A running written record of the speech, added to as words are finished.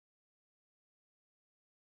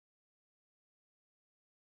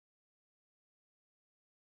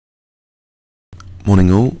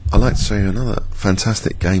Morning all, I'd like to show you another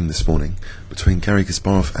fantastic game this morning between Garry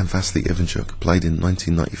Kasparov and Vassily Ivanchuk, played in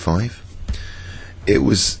 1995. It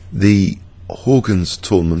was the Horgen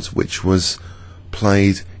tournament, which was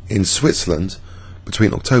played in Switzerland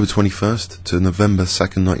between October 21st to November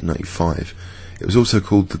 2nd, 1995. It was also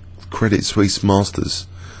called the Credit Suisse Masters.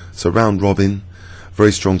 So round robin,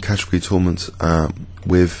 very strong category tournament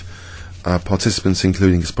with participants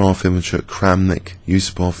including Kasparov, Ivanchuk, Kramnik,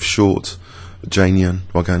 Yusupov, Short, Janian,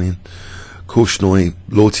 Waganian, Korchnoi,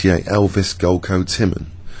 Lautier, Elvis, Golko, Timon.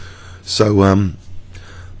 So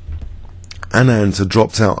Anand had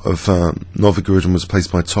dropped out of Novgorod and was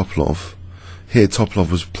placed by Topalov. Here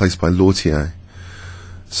Topalov was placed by Lautier.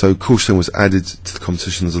 So Korchnoi was added to the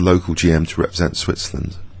competition as a local GM to represent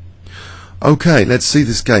Switzerland. Okay, let's see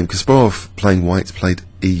this game. Kasparov, playing white, played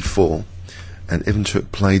e4, and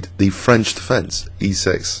Ivanchuk played the French defence,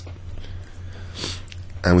 e6.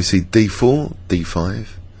 And we see d4, d5,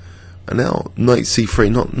 and now knight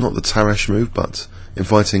c3, not the Taresh move, but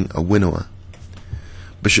inviting a Winawer.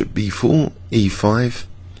 Bishop b4, e5,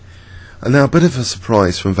 and now a bit of a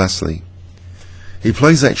surprise from Vassily. He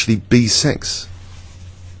plays actually b6.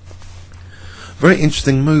 Very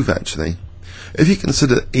interesting move actually. If you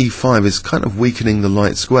consider e5 is kind of weakening the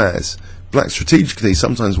light squares, black strategically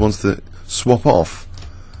sometimes wants to swap off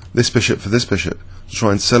this bishop for this bishop to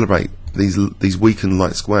try and celebrate these weakened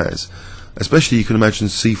light squares. Especially you can imagine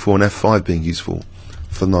c4 and f5 being useful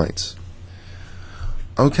for knights.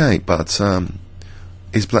 Okay, but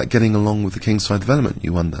is black getting along with the kingside development,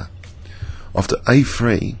 you wonder? After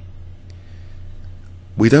a3,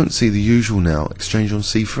 we don't see the usual now exchange on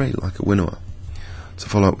c3 like a Winawer. To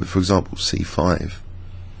follow up with, for example, c5.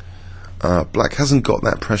 Black hasn't got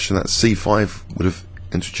that pressure that c5 would have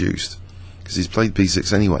introduced, because he's played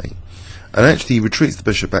b6 anyway. And actually he retreats the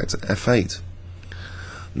bishop back to f8.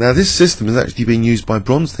 Now this system is actually being used by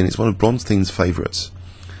Bronstein. It's one of Bronstein's favourites.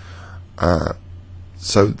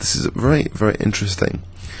 So this is very, very interesting.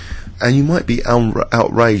 And you might be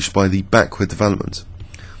outraged by the backward development.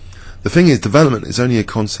 The thing is, development is only a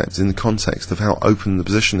concept in the context of how open the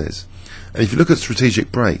position is. And if you look at strategic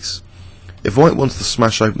breaks, if white wants to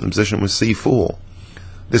smash open the position with c4,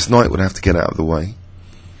 this knight would have to get out of the way.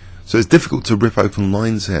 So it's difficult to rip open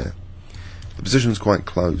lines here. The position is quite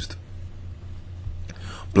closed.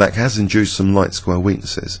 Black has induced some light square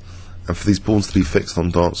weaknesses, and for these pawns to be fixed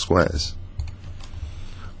on dark squares.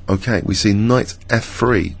 Okay, we see knight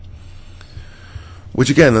f3, which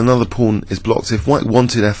again, another pawn is blocked. If white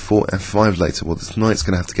wanted f4, f5 later, well, this knight's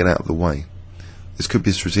going to have to get out of the way. This could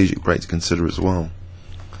be a strategic break to consider as well.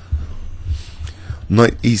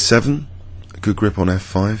 Knight e7, a good grip on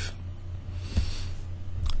f5.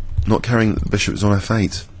 Not carrying that the bishop is on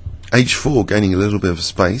f8. h4, gaining a little bit of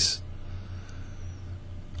space.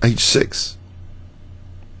 h6.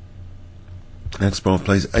 Kasparov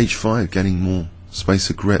plays h5, gaining more space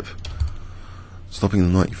of grip, stopping the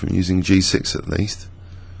knight from using g6 at least.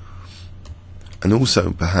 And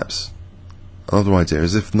also, perhaps, another idea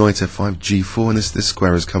is if knight f5, g4, and this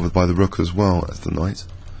square is covered by the rook as well as the knight.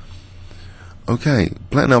 Okay,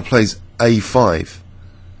 black now plays a5,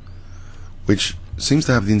 which seems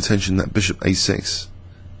to have the intention that bishop a6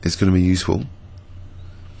 is going to be useful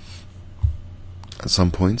at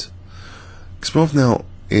some point. Kasparov now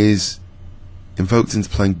is invoked into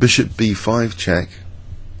playing bishop b5 check,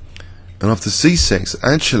 and after c6,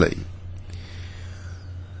 actually,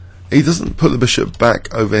 he doesn't put the bishop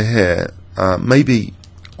back over here. Maybe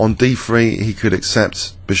on d3 he could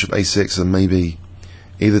accept bishop a6 and maybe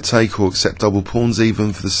either take or accept double pawns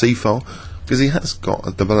even for the c file, because he has got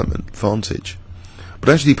a development advantage. But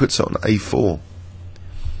actually he puts it on a4.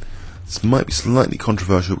 This might be slightly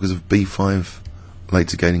controversial because of b5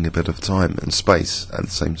 later gaining a bit of time and space at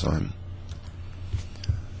the same time.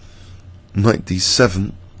 Knight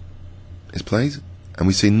d7 is played, and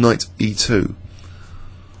we see knight e2.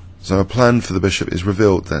 So a plan for the bishop is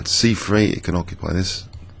revealed that c3, it can occupy this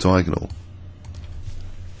diagonal.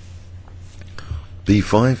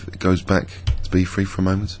 b5, it goes back to b3 for a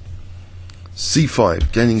moment.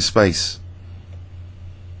 c5, gaining space.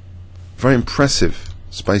 Very impressive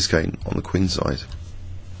space gain on the queen side.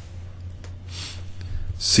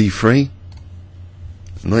 c3,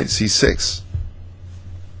 knight c6.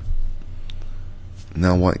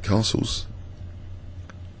 Now white castles.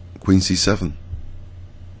 Queen c7.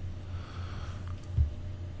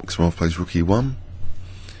 Kasparov plays rook e1.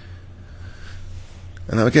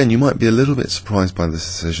 And now again, you might be a little bit surprised by this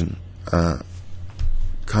decision.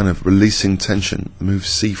 Kind of releasing tension, move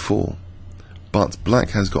c4. But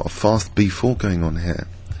black has got a fast b4 going on here.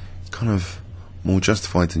 It's kind of more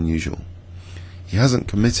justified than usual. He hasn't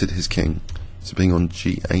committed his king to being on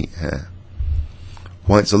g8 here.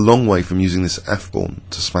 White's a long way from using this f-pawn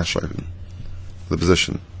to smash open the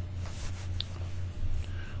position.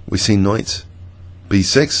 We see knight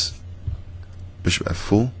b6, bishop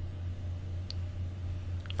f4.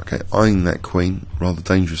 Okay, eyeing that queen rather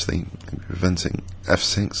dangerously, maybe preventing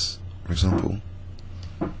f6, for example.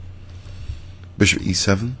 Bishop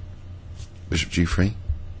e7, bishop g3.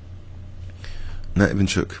 Now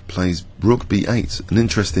Ivanchuk plays rook b8, an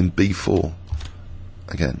interest in b4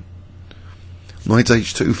 again. Knight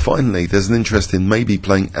h2, finally there's an interest in maybe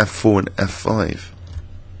playing f4 and f5.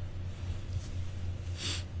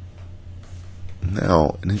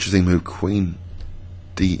 Now an interesting move, queen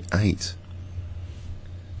d8.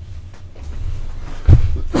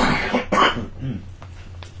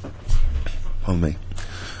 Pardon me.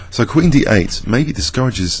 So queen d8 maybe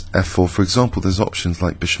discourages f4. For example, there's options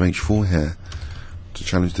like bishop h4 here to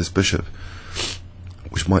challenge this bishop,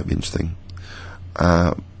 which might be interesting.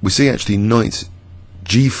 We see actually knight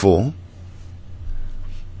g4,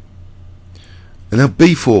 and now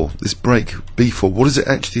b4, this break b4, what does it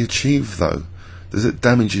actually achieve though? Does it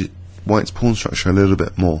damage White's pawn structure a little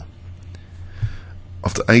bit more?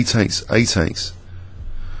 After a takes,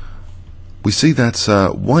 we see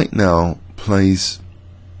that White now plays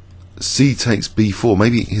c takes b4.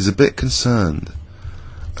 Maybe he's a bit concerned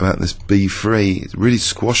about this b3. It's really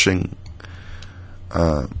squashing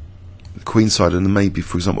the queen side, and then maybe,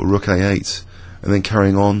 for example, rook a8, and then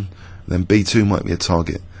carrying on, then b2 might be a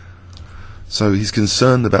target. So he's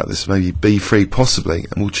concerned about this, maybe b3 possibly,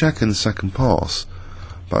 and we'll check in the second pass.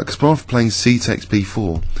 But Kasparov playing c takes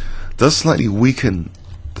b4 does slightly weaken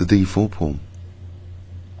the d4 pawn.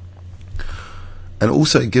 And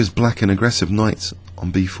also it gives black an aggressive knight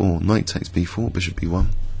on b4. Knight takes b4, bishop b1.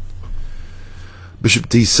 Bishop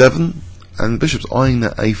d7, and the bishop's eyeing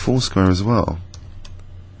that a4 square as well.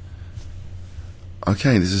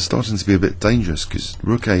 Okay, this is starting to be a bit dangerous, because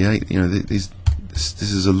rook a8, you know, this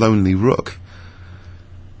is a lonely rook.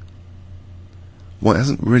 White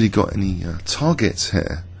hasn't really got any targets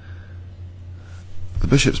here. The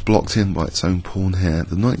bishop's blocked in by its own pawn here.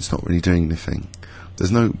 The knight's not really doing anything.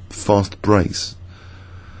 There's no fast breaks.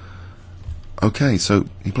 Okay, so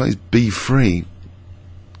he plays b3,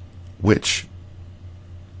 which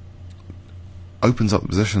opens up the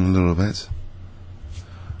position a little bit.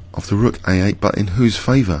 After rook a8, but in whose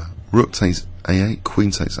favour? Rook takes a8,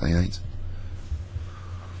 queen takes a8.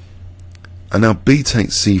 And now b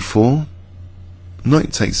takes c4.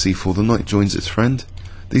 Knight takes c4, the knight joins its friend.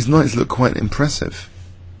 These knights look quite impressive.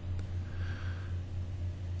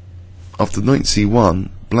 After knight c1,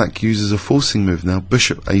 black uses a forcing move now,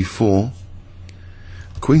 bishop a4.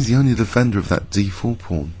 Queen's the only defender of that d4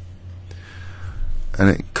 pawn, and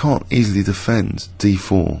it can't easily defend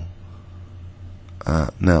d4.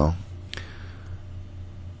 Now,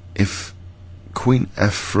 if queen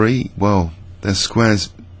f3, well, there's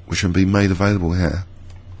squares which can be made available here.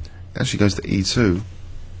 It actually goes to e2.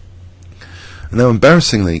 And now,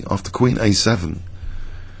 embarrassingly, after queen a7,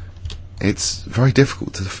 it's very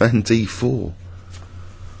difficult to defend d4.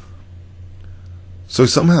 So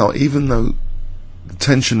somehow, even though the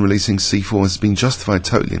tension releasing c4 has been justified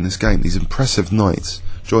totally in this game, these impressive knights,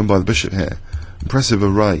 joined by the bishop here, impressive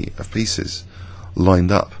array of pieces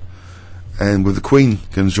lined up, and with the queen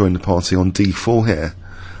going to join the party on d4 here,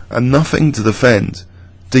 and nothing to defend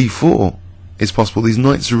d4 is possible. These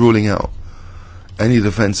knights are ruling out any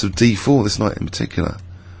defense of d4, this knight in particular.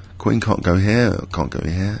 Queen can't go here, can't go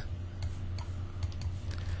here.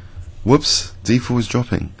 Whoops, d4 is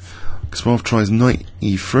dropping. Kasparov tries knight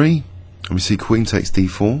e3, and we see queen takes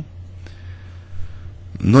d4.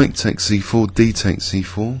 Knight takes c4, d takes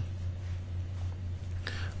c4.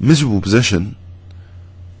 Miserable position.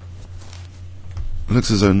 Looks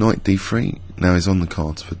as though knight d3 now is on the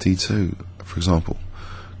cards for d2, for example.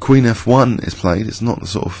 Queen f1 is played. It's not the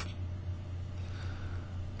sort of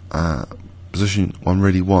position one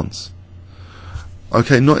really wants.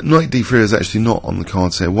 Okay, knight d3 is actually not on the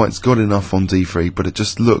cards here. White's got enough on d3, but it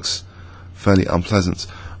just looks fairly unpleasant.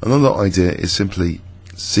 Another idea is simply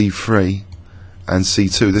c3 and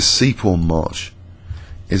c2. This c-pawn march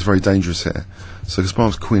is very dangerous here. So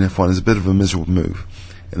Kasparov's queen f1 is a bit of a miserable move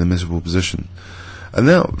in a miserable position. And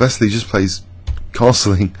now Vassily just plays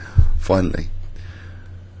castling, finally.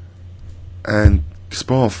 And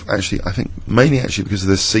Kasparov actually, I think, mainly actually because of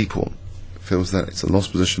this c-pawn, feels that it's a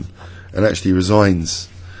lost position and actually resigns,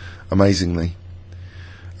 amazingly.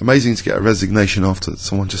 Amazing to get a resignation after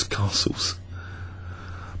someone just castles.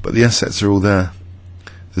 But the assets are all there.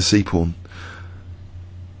 The c-pawn.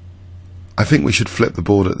 I think we should flip the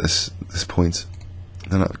board at this point.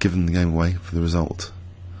 Then I've given the game away for the result.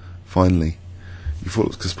 Finally. You thought it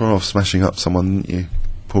was Kasparov smashing up someone, didn't you?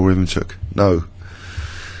 Poor Ivanchuk. No.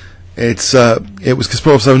 It was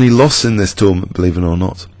Kasparov's only loss in this tournament, believe it or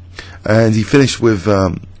not. And he finished with,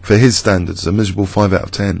 for his standards, a miserable 5 out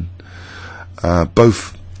of 10.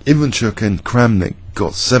 Both Ivanchuk and Kramnik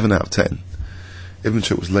got 7 out of 10.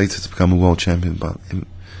 Ivanchuk was later to become a world champion, but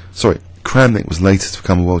Kramnik was later to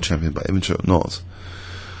become a world champion, but Ivanchuk not.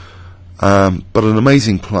 But an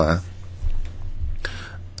amazing player,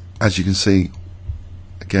 as you can see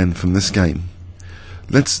again from this game.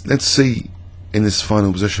 Let's see in this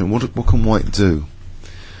final position what can White do.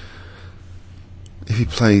 If he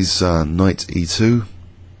plays knight e2,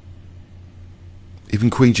 even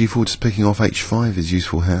queen g4 just picking off h5 is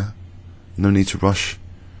useful here. No need to rush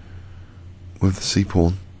with the c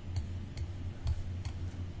pawn.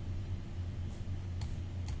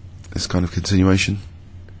 This kind of continuation.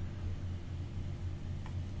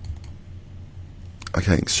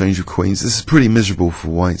 Okay, exchange of queens. This is pretty miserable for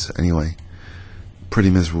White anyway. Pretty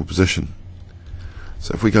miserable position.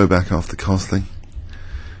 So if we go back after castling,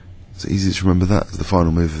 it's easy to remember that as the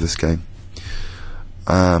final move of this game.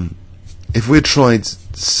 If we had tried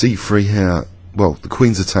c3 here, well, the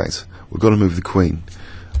queen's attacked. We've got to move the queen.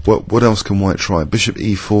 What else can White try? Bishop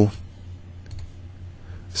e4,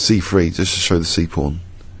 c3, just to show the c pawn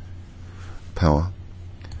power.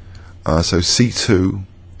 So c2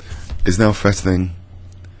 is now threatening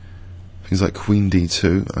things like queen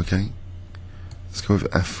d2. Okay, let's go with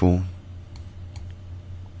f4.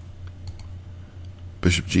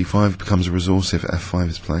 Bishop g5 becomes a resource if f5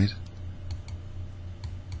 is played.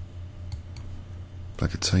 Black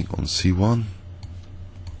could take on c1,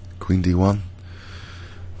 queen d1.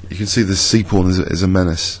 You can see this c pawn is a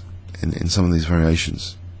menace in some of these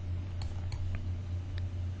variations.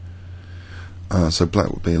 So black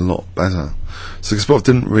would be a lot better. So Kasparov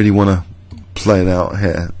didn't really want to play it out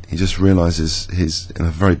here. He just realizes he's in a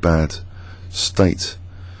very bad state.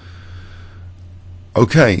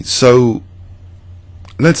 Okay, so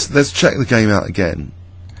let's check the game out again.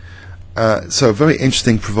 So a very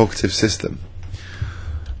interesting provocative system.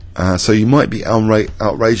 So you might be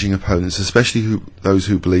outraging opponents, especially those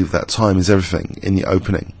who believe that time is everything in the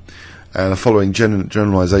opening, and are following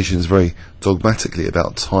generalizations very dogmatically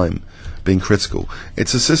about time being critical.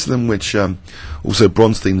 It's a system which also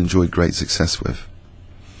Bronstein enjoyed great success with.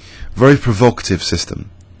 Very provocative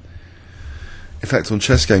system. In fact, on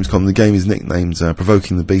chessgames.com the game is nicknamed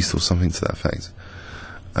Provoking the Beast or something to that effect.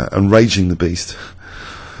 Enraging the Beast.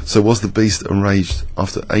 So was the Beast enraged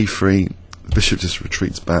after a3? The bishop just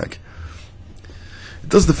retreats back. It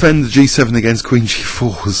does defend the g7 against queen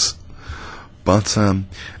g4s, but and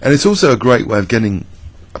it's also a great way of getting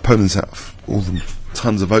opponents out of all the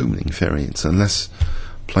tons of opening theory. It's a less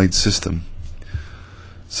played system.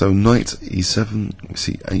 So knight e7, we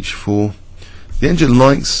see h4. The engine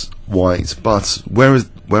likes White, but where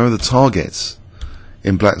are the targets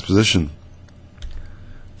in Black's position?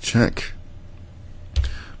 Check.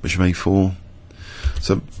 Bishop a4.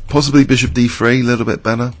 So possibly bishop d3, a little bit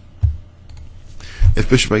better. If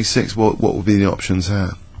bishop a6, what would be the options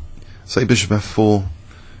here? Say bishop f4.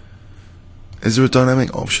 Is there a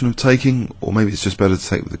dynamic option of taking, or maybe it's just better to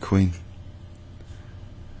take with the queen?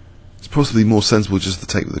 It's possibly more sensible just to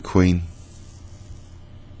take with the queen.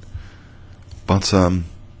 But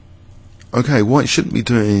okay, White shouldn't be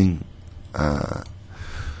doing.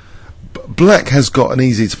 Black has got an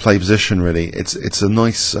easy to play position really. It's a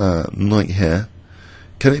nice knight here.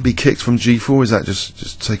 Can it be kicked from g4? Is that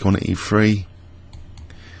just take on e3?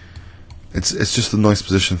 It's just a nice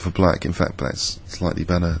position for Black. In fact, Black's slightly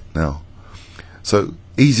better now. So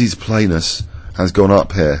easy to playness has gone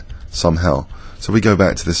up here somehow. So we go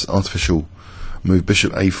back to this artificial move,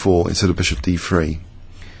 bishop a4 instead of bishop d3.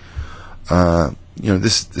 You know,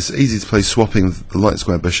 this easy to play swapping of the light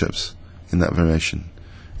square bishops in that variation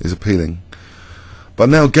is appealing. But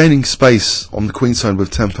now gaining space on the queen side with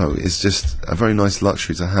tempo is just a very nice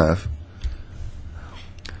luxury to have.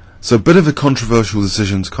 So a bit of a controversial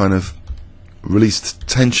decision to kind of release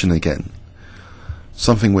tension again.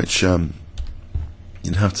 Something which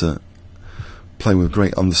you'd have to play with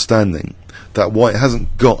great understanding. That White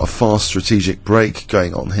hasn't got a fast strategic break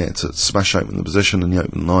going on here to smash open the position and the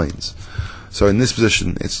open lines. So in this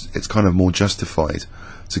position it's kind of more justified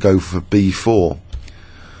to go for b4.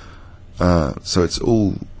 So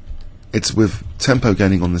it's with tempo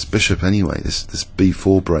gaining on this bishop anyway, this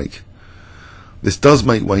b4 break. This does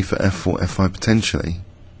make way for f4, f5 potentially.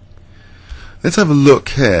 Let's have a look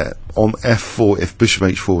here on f4 if bishop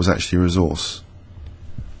h4 was actually a resource.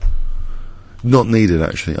 Not needed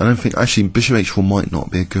actually. I don't think actually bishop h4 might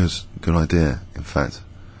not be a good idea, in fact.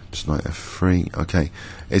 Just knight f3. Okay,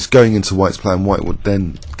 it's going into white's plan. White would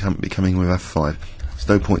then be coming with f5. There's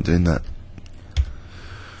no point doing that.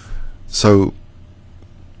 So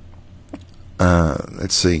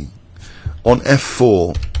let's see. On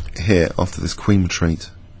f4 here, after this queen retreat,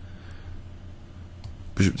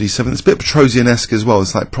 bishop d7. It's a bit Petrosian-esque as well.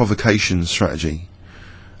 It's like provocation strategy.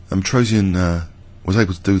 And Petrosian was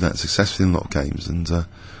able to do that successfully in a lot of games, and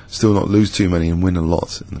still not lose too many and win a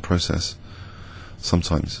lot in the process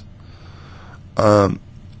sometimes.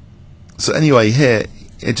 So anyway, here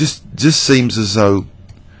it just seems as though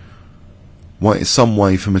white is some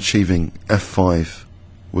way from achieving f5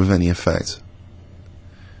 with any effect.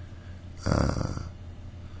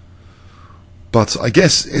 But I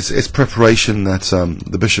guess it's preparation that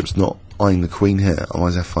the bishop's not eyeing the queen here,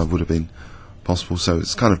 otherwise f5 would have been possible. So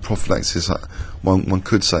it's kind of prophylaxis, one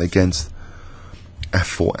could say, against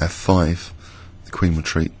f4, f5, the queen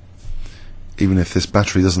retreat, even if this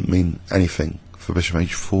battery doesn't mean anything for bishop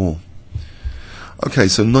h4. Okay,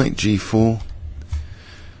 so knight g4.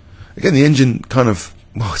 Again, the engine kind of,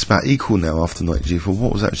 well, it's about equal now after knight g4.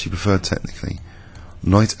 What was actually preferred technically?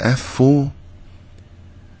 Knight f4.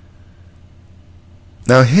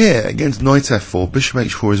 Now here, against knight f4, bishop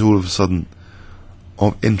h4 is all of a sudden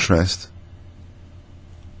of interest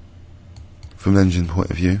from an engine point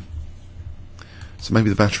of view. So maybe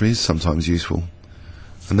the battery is sometimes useful.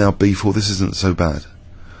 And now b4, this isn't so bad.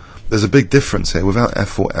 There's a big difference here. Without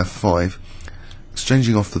f4, f5,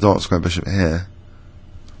 exchanging off the dark square bishop here,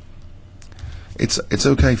 it's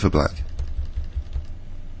okay for black.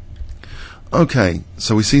 Okay,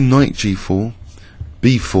 so we see knight g4,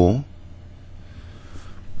 b4.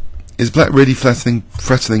 Is black really threatening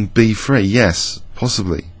b3? Yes,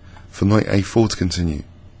 possibly, for knight a4 to continue.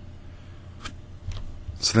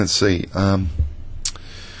 So let's see.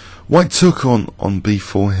 White took on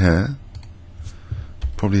b4 here.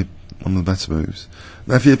 Probably one of the better moves.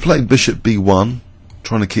 Now if you played bishop b1,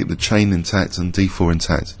 trying to keep the chain intact and d4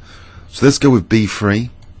 intact. So let's go with b3.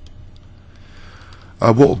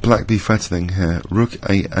 What would black be threatening here? Rook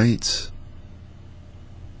a8.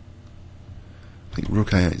 I think rook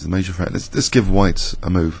a8 is the major threat. Let's give white a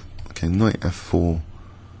move. Okay, knight f4.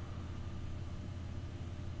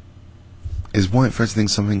 Is white threatening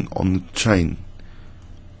something on the chain?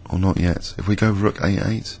 Or not yet? If we go rook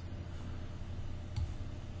a8.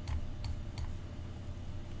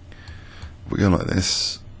 If we go like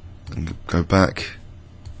this and go back.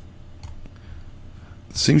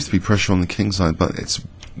 There seems to be pressure on the king side, but it's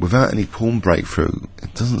without any pawn breakthrough.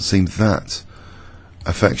 It doesn't seem that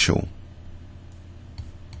effectual.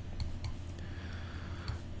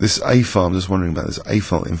 This a-file, I'm just wondering about this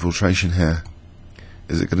a-file infiltration here.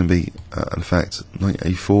 Is it going to be an effect? Knight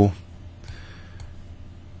a4,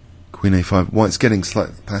 queen a5. White's getting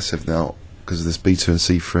slightly passive now because of this b2 and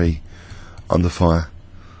c3 under fire.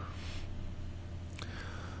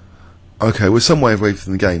 Okay, we're some way away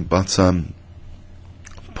from the game, but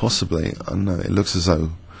possibly, I don't know, it looks as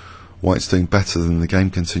though white's doing better than the game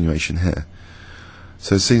continuation here.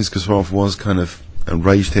 So it seems Kasparov was kind of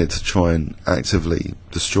enraged here to try and actively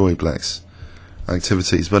destroy black's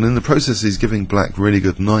activities, but in the process he's giving black really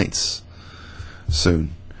good knights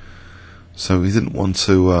soon, so he didn't want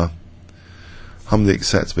to humbly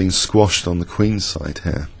accept being squashed on the queen's side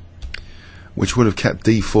here, which would have kept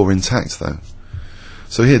d4 intact though.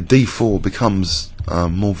 So here d4 becomes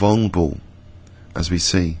more vulnerable, as we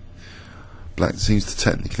see. Black seems to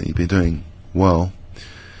technically be doing well.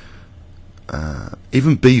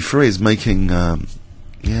 Even b3 is making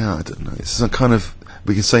yeah, I don't know, it's a kind of,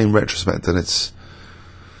 we can say in retrospect that it's,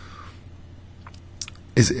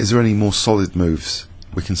 is there any more solid moves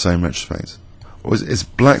we can say in retrospect, or is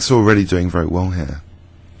black's already doing very well here,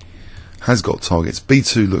 has got targets.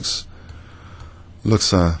 b2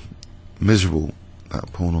 looks miserable,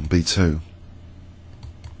 that pawn on b2.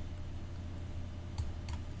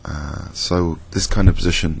 So this kind of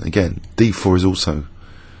position, again, d4 is also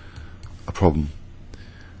a problem.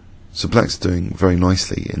 So black's doing very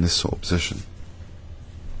nicely in this sort of position.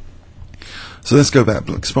 So let's go back.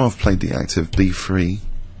 Kasparov played the active b3,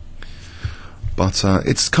 but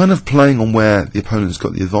it's kind of playing on where the opponent's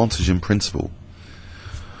got the advantage in principle,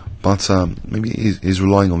 but maybe he's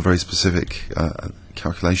relying on very specific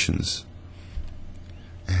calculations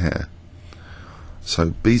here.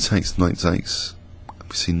 So b takes, knight takes.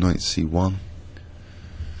 We see knight c1,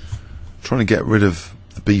 trying to get rid of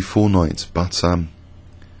the b4 knight, but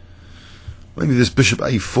maybe this bishop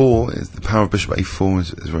a4 is the power of bishop a4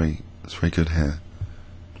 is very good here.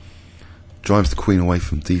 Drives the queen away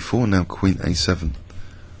from d4. Now queen a7.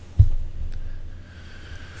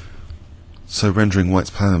 So rendering white's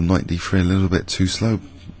plan of knight d3 a little bit too slow,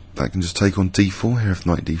 black can just take on d4 here if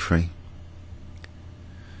knight d3.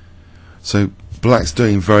 So black's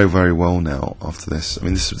doing very, very well now after this. I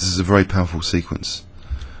mean, this is a very powerful sequence.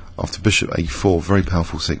 After bishop a4, very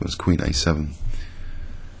powerful sequence, queen a7.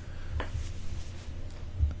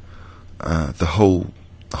 The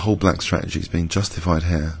whole black strategy is being justified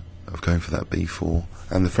here of going for that b4,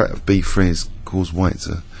 and the threat of b3 has caused white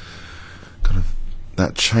to kind of,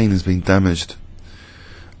 that chain has been damaged.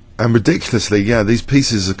 And ridiculously, yeah, these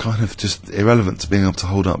pieces are kind of just irrelevant to being able to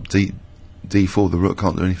hold up d4. The rook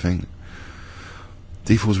can't do anything.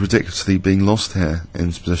 d4 is ridiculously being lost here in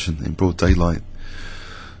this position in broad daylight.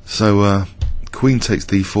 So queen takes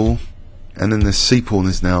d4, and then this c pawn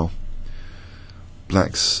is now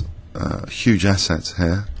black's huge asset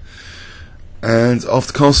here. And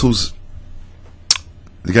after castles,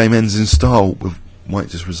 the game ends in style with white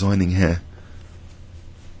just resigning here.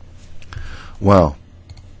 Wow.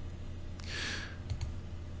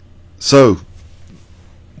 So,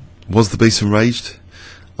 was the beast enraged?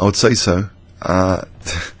 I would say so. And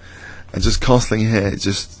just castling here, it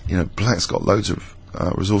just, you know, black's got loads of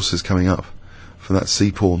resources coming up for that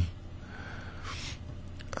c pawn,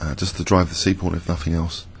 just to drive the c pawn if nothing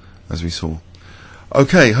else, as we saw.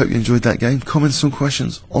 Okay, hope you enjoyed that game. Comments and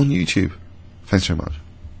questions on YouTube. Thanks very much.